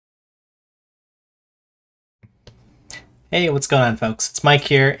Hey, what's going on, folks? It's Mike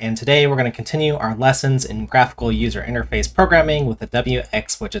here, and today we're going to continue our lessons in graphical user interface programming with the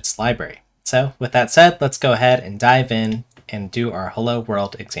wxWidgets library. So with that said, let's go ahead and dive in and do our Hello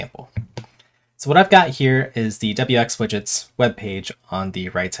World example. So what I've got here is the wxWidgets webpage on the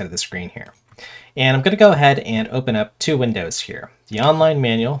right side of the screen here. And I'm going to go ahead and open up two windows here. The online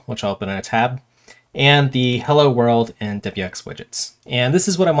manual, which I'll open in a tab, and the Hello World in wxWidgets. And this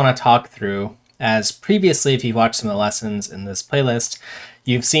is what I want to talk through. As previously, if you've watched some of the lessons in this playlist,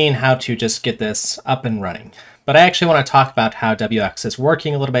 you've seen how to just get this up and running. But I actually want to talk about how WX is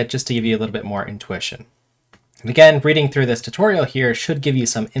working a little bit just to give you a little bit more intuition. And again, reading through this tutorial here should give you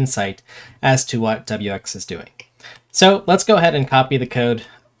some insight as to what WX is doing. So let's go ahead and copy the code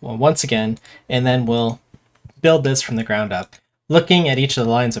once again, and then we'll build this from the ground up, looking at each of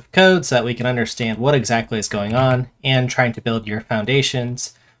the lines of code so that we can understand what exactly is going on and trying to build your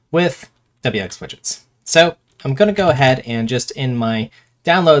foundations with wxWidgets. So I'm going to go ahead and just in my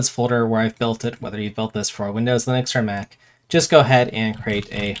downloads folder where I've built it, whether you've built this for Windows, Linux, or Mac, just go ahead and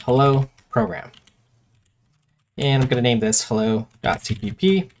create a hello program. And I'm going to name this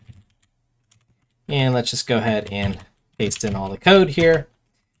hello.cpp. And let's just go ahead and paste in all the code here.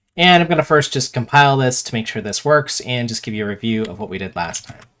 And I'm going to first just compile this to make sure this works and just give you a review of what we did last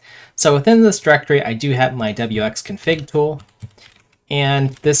time. So within this directory, I do have my wxconfig tool. And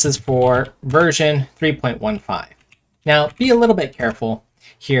this is for version 3.15. Now, be a little bit careful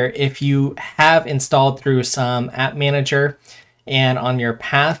here. If you have installed through some app manager and on your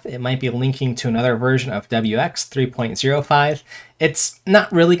path, it might be linking to another version of WX 3.05. It's not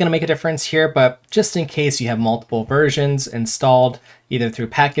really going to make a difference here, but just in case you have multiple versions installed either through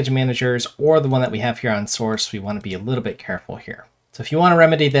package managers or the one that we have here on source, we want to be a little bit careful here. So if you want to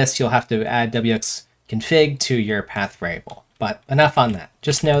remedy this, you'll have to add wxconfig to your path variable. But enough on that.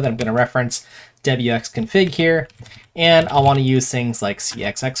 Just know that I'm going to reference wxconfig here, and I'll want to use things like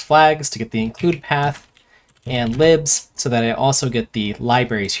cxx flags to get the include path and libs so that I also get the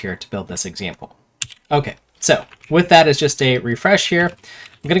libraries here to build this example. Okay, so with that as just a refresh here,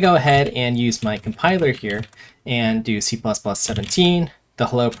 I'm going to go ahead and use my compiler here and do C++17, the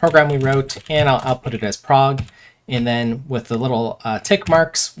hello program we wrote, and I'll output it as prog. And then with the little tick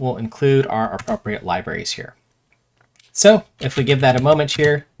marks, we'll include our appropriate libraries here. So if we give that a moment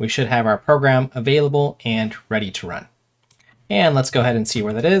here, we should have our program available and ready to run. And let's go ahead and see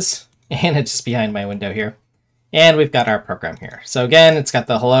where that is. And it's just behind my window here. And we've got our program here. So again, it's got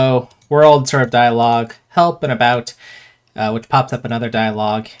the hello world sort of dialog, help and about, which pops up another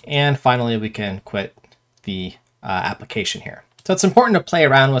dialog. And finally, we can quit the application here. So it's important to play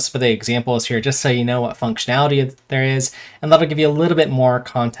around with some of the examples here just so you know what functionality there is, and that'll give you a little bit more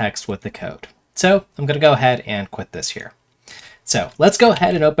context with the code. So I'm going to go ahead and quit this here. So let's go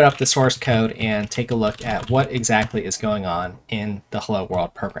ahead and open up the source code and take a look at what exactly is going on in the Hello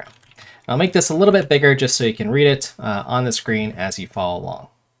World program. I'll make this a little bit bigger just so you can read it on the screen as you follow along.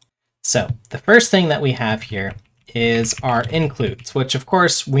 So the first thing that we have here is our includes, which of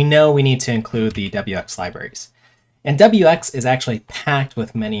course we know we need to include the WX libraries. And WX is actually packed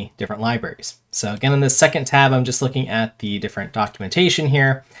with many different libraries. So again, in this second tab, I'm just looking at the different documentation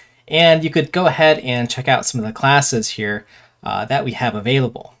here. And you could go ahead and check out some of the classes here that we have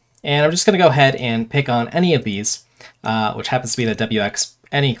available. And I'm just going to go ahead and pick on any of these, which happens to be the WX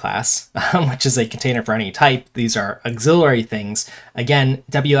any class, which is a container for any type. These are auxiliary things. Again,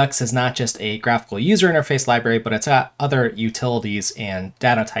 WX is not just a graphical user interface library, but it's got other utilities and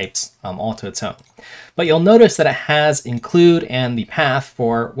data types all to its own. But you'll notice that it has include and the path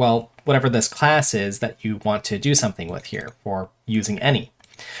for, well, whatever this class is that you want to do something with here for using any.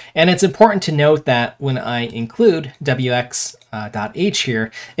 And it's important to note that when I include wx.h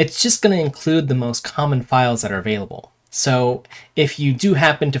here, it's just going to include the most common files that are available. So if you do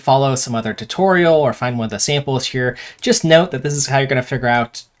happen to follow some other tutorial or find one of the samples here, just note that this is how you're going to figure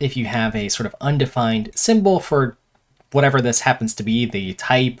out if you have a sort of undefined symbol for whatever this happens to be, the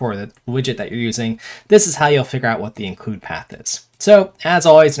type or the widget that you're using. This is how you'll figure out what the include path is. So as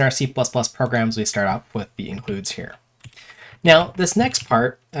always in our C++ programs, we start off with the includes here. Now, this next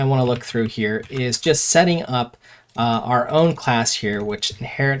part I want to look through here is just setting up our own class here, which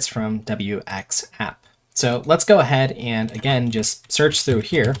inherits from wxApp. So let's go ahead and, again, just search through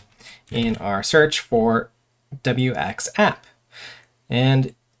here in our search for wxApp.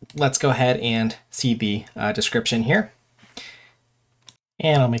 And let's go ahead and see the description here.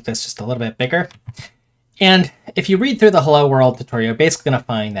 And I'll make this just a little bit bigger. And if you read through the Hello World tutorial, you're basically going to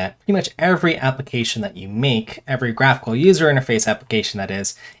find that pretty much every application that you make, every graphical user interface application that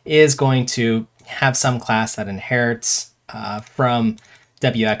is going to have some class that inherits from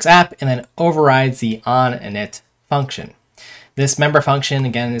wxApp and then overrides the OnInit function. This member function,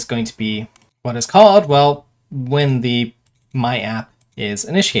 again, is going to be what is called, well, when the my app is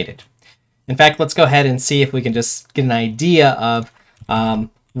initiated. In fact, let's go ahead and see if we can just get an idea of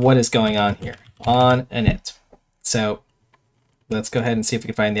what is going on here on init. So let's go ahead and see if we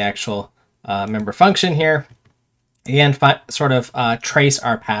can find the actual member function here and sort of trace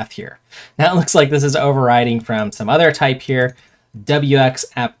our path here. Now it looks like this is overriding from some other type here,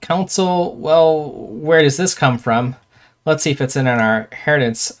 wxApp console. Well, where does this come from? Let's see if it's in our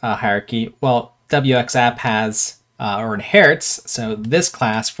inheritance hierarchy. Well, wxApp has or inherits, so this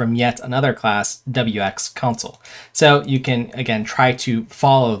class from yet another class, wx console. So you can, again, try to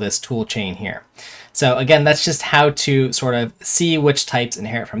follow this tool chain here. So again, that's just how to sort of see which types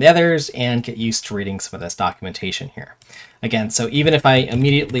inherit from the others and get used to reading some of this documentation here. Again, so even if I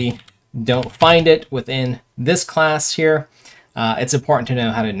immediately don't find it within this class here, it's important to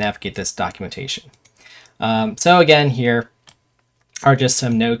know how to navigate this documentation. So again, here are just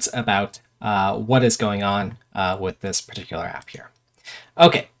some notes about what is going on with this particular app here.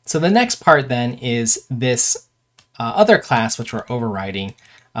 Okay, so the next part then is this other class which we're overriding,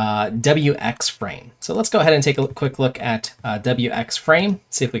 wxFrame. So let's go ahead and take a quick look at wxFrame,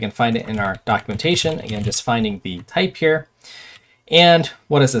 see if we can find it in our documentation. Again, just finding the type here. And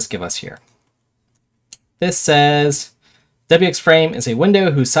what does this give us here? This says wxFrame is a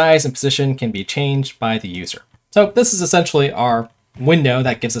window whose size and position can be changed by the user. So this is essentially our window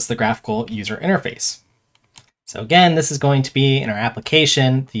that gives us the graphical user interface. So again, this is going to be in our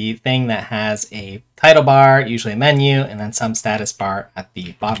application, the thing that has a title bar, usually a menu, and then some status bar at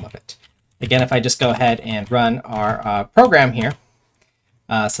the bottom of it. Again, if I just go ahead and run our program here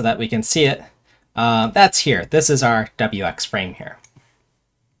so that we can see it, that's here. This is our wxFrame here.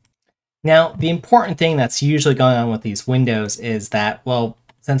 Now, the important thing that's usually going on with these windows is that, well,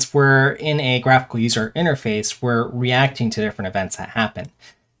 since we're in a graphical user interface, we're reacting to different events that happen.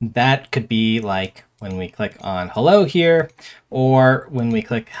 That could be like when we click on hello here, or when we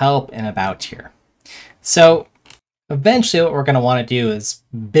click help and about here. So eventually what we're going to want to do is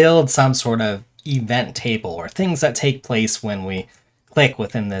build some sort of event table or things that take place when we click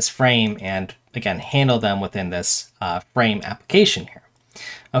within this frame and, again, handle them within this frame application here.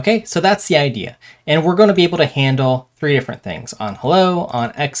 Okay, so that's the idea. And we're going to be able to handle three different things: on hello,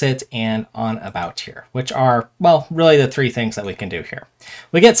 on exit, and on about here, which are, well, really the three things that we can do here.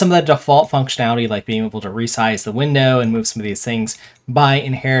 We get some of the default functionality, like being able to resize the window and move some of these things by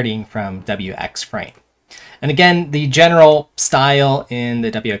inheriting from wxFrame. And again, the general style in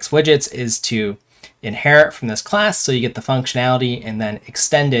the wxWidgets is to inherit from this class, so you get the functionality, and then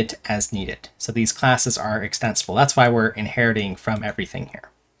extend it as needed. So these classes are extensible. That's why we're inheriting from everything here.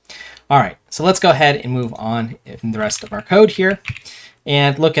 All right, so let's go ahead and move on in the rest of our code here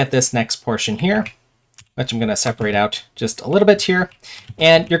and look at this next portion here, which I'm going to separate out just a little bit here.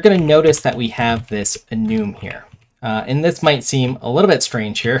 And you're going to notice that we have this enum here. And this might seem a little bit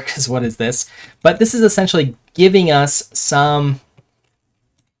strange here, because what is this? But this is essentially giving us some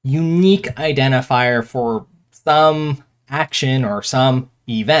unique identifier for some action or some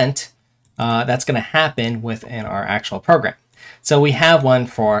event that's going to happen within our actual program. So we have one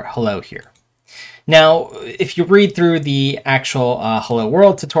for hello here. Now, if you read through the actual Hello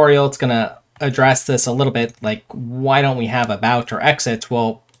World tutorial, it's going to address this a little bit, like why don't we have about or exit?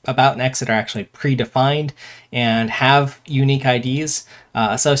 Well, about and exit are actually predefined and have unique IDs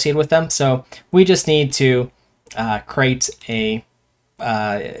associated with them. So we just need to create a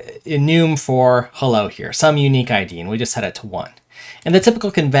enum for hello here, some unique ID, and we just set it to 1. And the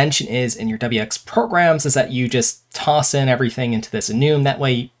typical convention is in your WX programs is that you just toss in everything into this enum. That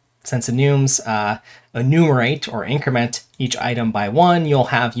way, since enums enumerate or increment each item by 1, you'll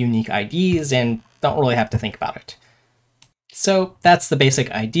have unique IDs and don't really have to think about it. So that's the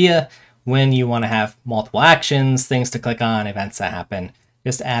basic idea. When you want to have multiple actions, things to click on, events that happen,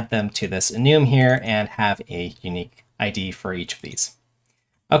 just add them to this enum here and have a unique ID for each of these.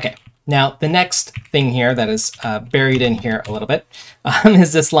 Okay, now the next thing here that is buried in here a little bit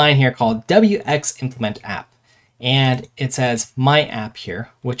is this line here called wxImplementApp. And it says my app here,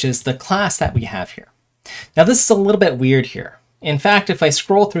 which is the class that we have here. Now this is a little bit weird here. In fact, if I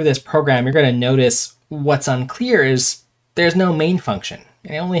scroll through this program, you're going to notice what's unclear is there's no main function.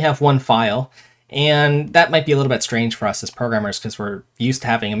 I only have one file. And that might be a little bit strange for us as programmers because we're used to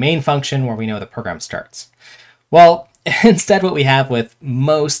having a main function where we know the program starts. Well, instead, what we have with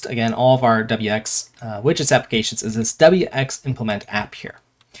most, again, all of our wxWidgets applications is this wxImplementApp here.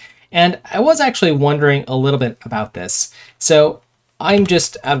 And I was actually wondering a little bit about this. So I'm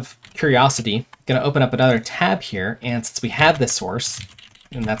just, out of curiosity, going to open up another tab here. And since we have this source,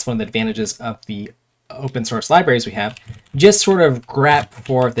 and that's one of the advantages of the open source libraries we have, just sort of grep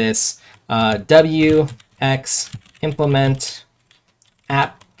for this wx implement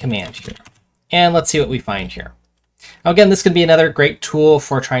app command here. And let's see what we find here. Again, this could be another great tool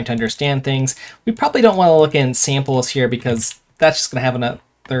for trying to understand things. We probably don't want to look in samples here because that's just going to have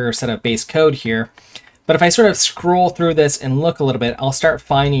another set of base code here. But if I sort of scroll through this and look a little bit, I'll start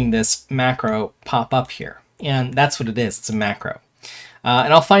finding this macro pop up here. And that's what it is. It's a macro.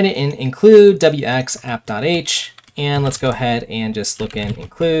 And I'll find it in include wxApp.h. And let's go ahead and just look in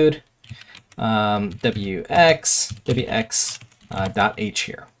include wx.h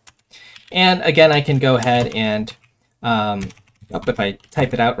here. And again, I can go ahead and, if I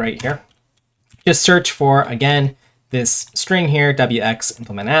type it out right here, just search for, again, this string here, wx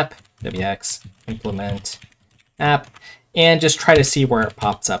implement app, wx implement app, and just try to see where it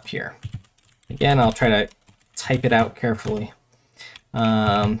pops up here. Again, I'll try to type it out carefully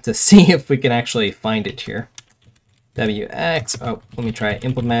to see if we can actually find it here. Wx, oh, let me try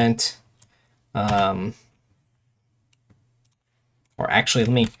implement, or actually,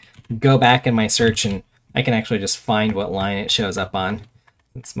 let me go back in my search and I can actually just find what line it shows up on.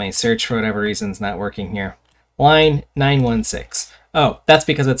 It's my search, for whatever reason, is not working here. Line 916. Oh, that's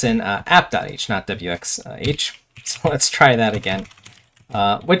because it's in app.h, not wxh. So let's try that again,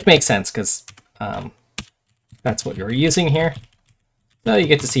 which makes sense because that's what you're using here. So you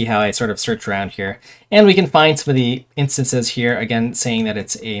get to see how I sort of search around here. And we can find some of the instances here, again, saying that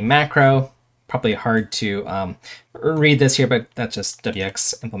it's a macro. Probably hard to read this here, but that's just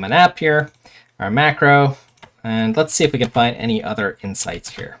wx implement app here, our macro. And let's see if we can find any other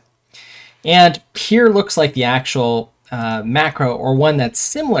insights here. And here looks like the actual macro, or one that's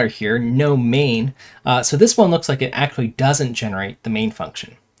similar here, no main. So this one looks like it actually doesn't generate the main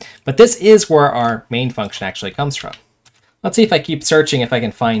function. But this is where our main function actually comes from. Let's see if I keep searching if I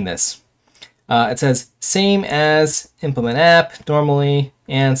can find this. It says same as implement app normally,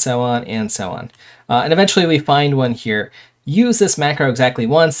 and so on and so on. And eventually we find one here. Use this macro exactly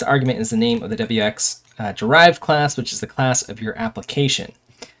once. The argument is the name of the wx derived class, which is the class of your application.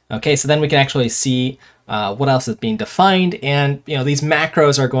 Okay, so then we can actually see what else is being defined, and these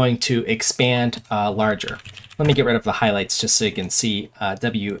macros are going to expand larger. Let me get rid of the highlights just so you can see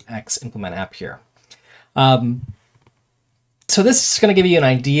wx implement app here. So this is going to give you an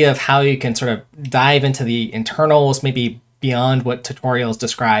idea of how you can sort of dive into the internals, maybe beyond what tutorials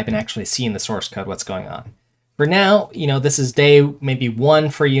describe, and actually see in the source code what's going on. For now, this is day maybe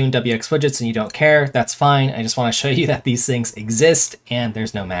 1 for you in wxWidgets and you don't care. That's fine. I just want to show you that these things exist and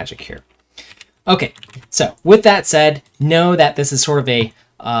there's no magic here. Okay, so with that said, know that this is sort of a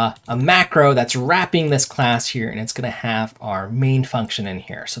macro that's wrapping this class here, and it's going to have our main function in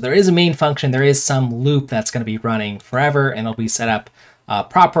here. So there is a main function, there is some loop that's going to be running forever, and it'll be set up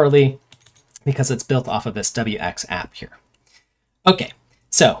properly because it's built off of this wxApp here. Okay,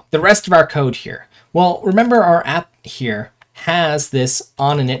 so the rest of our code here. Well, remember our app here has this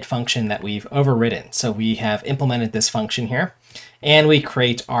OnInit function that we've overridden. So we have implemented this function here, and we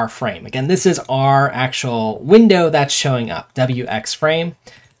create our frame. Again, this is our actual window that's showing up, wxFrame.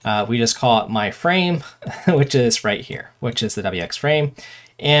 We just call it my frame, which is right here, which is the wxFrame.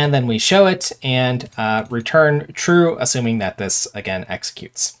 And then we show it and return true, assuming that this, again,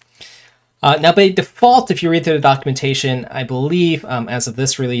 executes. Now, by default, if you read through the documentation, I believe as of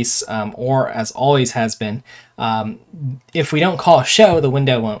this release, or as always has been, if we don't call show, the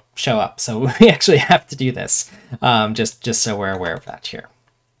window won't show up. So we actually have to do this, just so we're aware of that here.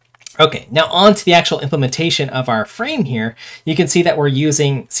 Okay, now on to the actual implementation of our frame here. You can see that we're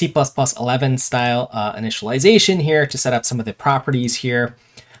using C++11 style initialization here to set up some of the properties here.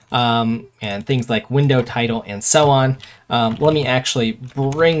 And things like window title and so on. Let me actually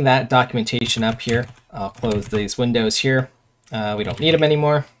bring that documentation up here. I'll close these windows here. We don't need them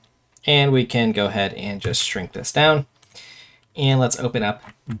anymore. And we can go ahead and just shrink this down. And let's open up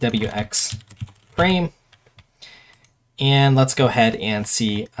wxFrame. And let's go ahead and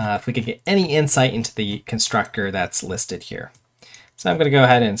see if we can get any insight into the constructor that's listed here. So I'm going to go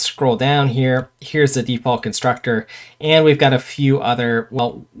ahead and scroll down here. Here's the default constructor, and we've got a few other,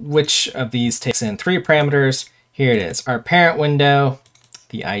 well, which of these takes in 3 parameters? Here it is, our parent window,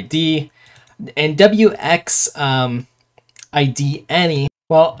 the ID, and wx ID any.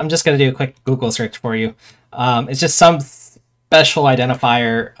 Well, I'm just going to do a quick Google search for you. It's just some special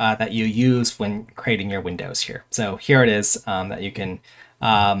identifier that you use when creating your windows here. So here it is that you can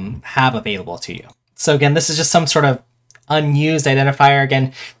have available to you. So again, this is just some sort of unused identifier.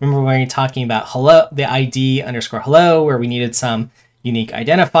 Again, remember when you're talking about hello, the ID underscore hello, where we needed some unique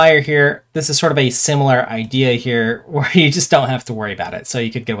identifier here. This is sort of a similar idea here where you just don't have to worry about it. So you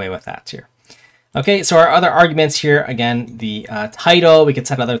could get away with that here. Okay, so our other arguments here, again, the title, we could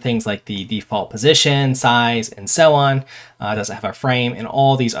set other things like the default position, size, and so on. Does it have a frame, and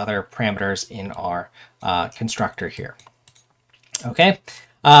all these other parameters in our constructor here. Okay,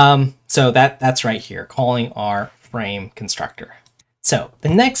 so that's right here, calling our frame constructor. So the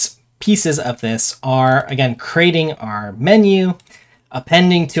next pieces of this are, again, creating our menu,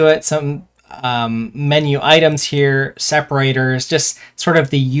 appending to it some menu items here, separators, just sort of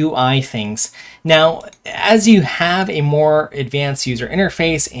the UI things. Now, as you have a more advanced user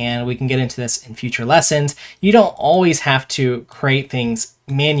interface, and we can get into this in future lessons, you don't always have to create things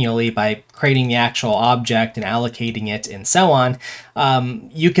manually by creating the actual object and allocating it and so on.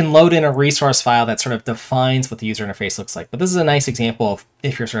 You can load in a resource file that sort of defines what the user interface looks like. But this is a nice example of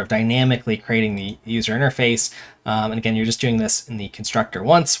if you're sort of dynamically creating the user interface. And again, you're just doing this in the constructor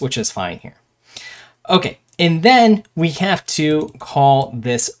once, which is fine here. Okay, and then we have to call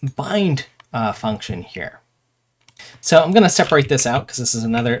this bind function here. So I'm going to separate this out because this is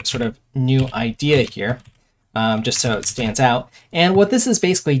another sort of new idea here. Just so it stands out. And what this is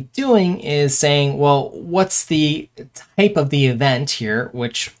basically doing is saying, well, what's the type of the event here,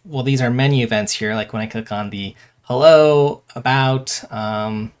 which, well, these are menu events here, like when I click on the hello, about,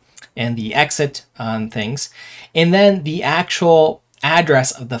 and the exit on things, and then the actual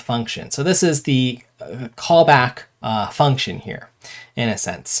address of the function. So this is the callback function here, in a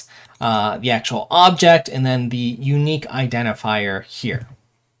sense. The actual object, and then the unique identifier here.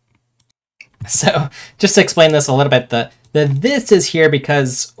 So just to explain this a little bit, the this is here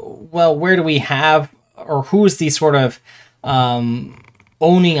because, well, where do we have, or who's the sort of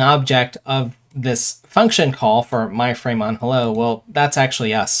owning object of this function call for my frame on hello? Well, that's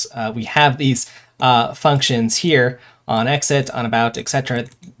actually us. We have these functions here on exit, on about, etc.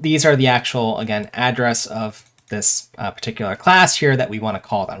 These are the actual, again, address of this particular class here that we want to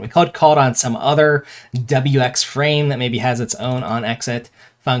call on. We could call it on some other wxFrame that maybe has its own on exit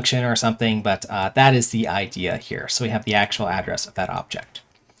function or something, but that is the idea here. So we have the actual address of that object.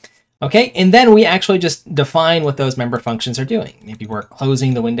 Okay, and then we actually just define what those member functions are doing. Maybe we're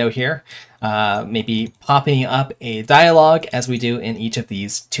closing the window here, maybe popping up a dialog as we do in each of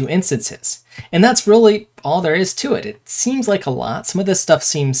these two instances. And that's really all there is to it. It seems like a lot. Some of this stuff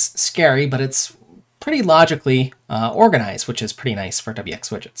seems scary, but it's pretty logically organized, which is pretty nice for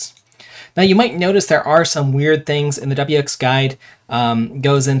wxWidgets. Now you might notice there are some weird things in the wx guide,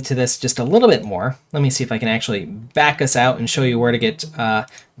 goes into this just a little bit more. Let me see if I can actually back us out and show you where to get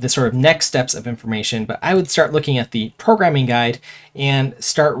the sort of next steps of information. But I would start looking at the programming guide and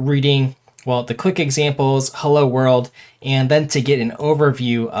start reading, well, the quick examples, hello world, and then to get an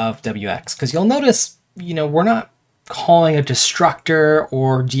overview of wx. Because you'll notice, you know, we're not calling a destructor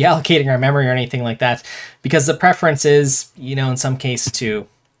or deallocating our memory or anything like that, because the preference is, you know, in some case to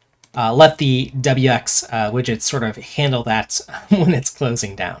let the wxWidgets sort of handle that when it's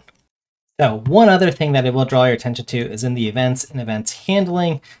closing down. So one other thing that it will draw your attention to is in the events and events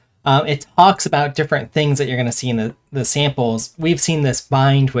handling. It talks about different things that you're going to see in the samples. We've seen this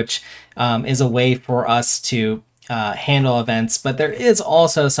bind, which is a way for us to handle events, but there is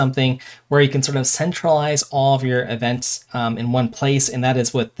also something where you can sort of centralize all of your events in one place, and that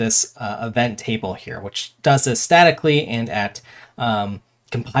is with this event table here, which does this statically and at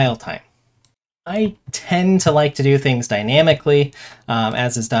compile time. I tend to like to do things dynamically,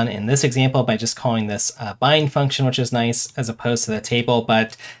 as is done in this example by just calling this bind function, which is nice, as opposed to the table.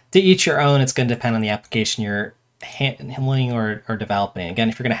 But to each your own, it's going to depend on the application you're handling or developing. Again,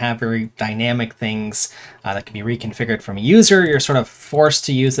 if you're going to have very dynamic things that can be reconfigured from a user, you're sort of forced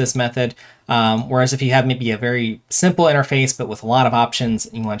to use this method. Whereas if you have maybe a very simple interface, but with a lot of options,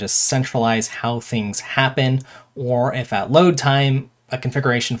 you want to just centralize how things happen, or if at load time, a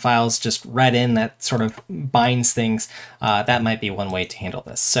configuration file is just read in that sort of binds things, that might be one way to handle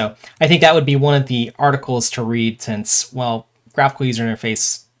this. So I think that would be one of the articles to read, since, well, graphical user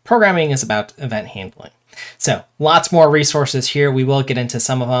interface programming is about event handling. So lots more resources here. We will get into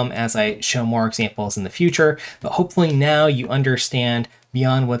some of them as I show more examples in the future, but hopefully now you understand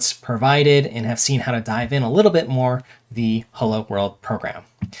beyond what's provided and have seen how to dive in a little bit more the Hello World program.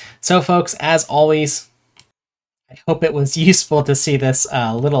 So folks, as always, I hope it was useful to see this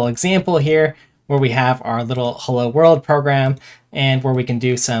little example here where we have our little Hello World program and where we can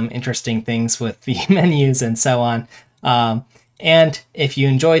do some interesting things with the menus and so on. And if you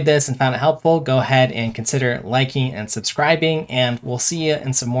enjoyed this and found it helpful, go ahead and consider liking and subscribing, and we'll see you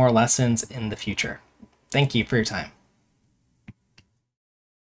in some more lessons in the future. Thank you for your time.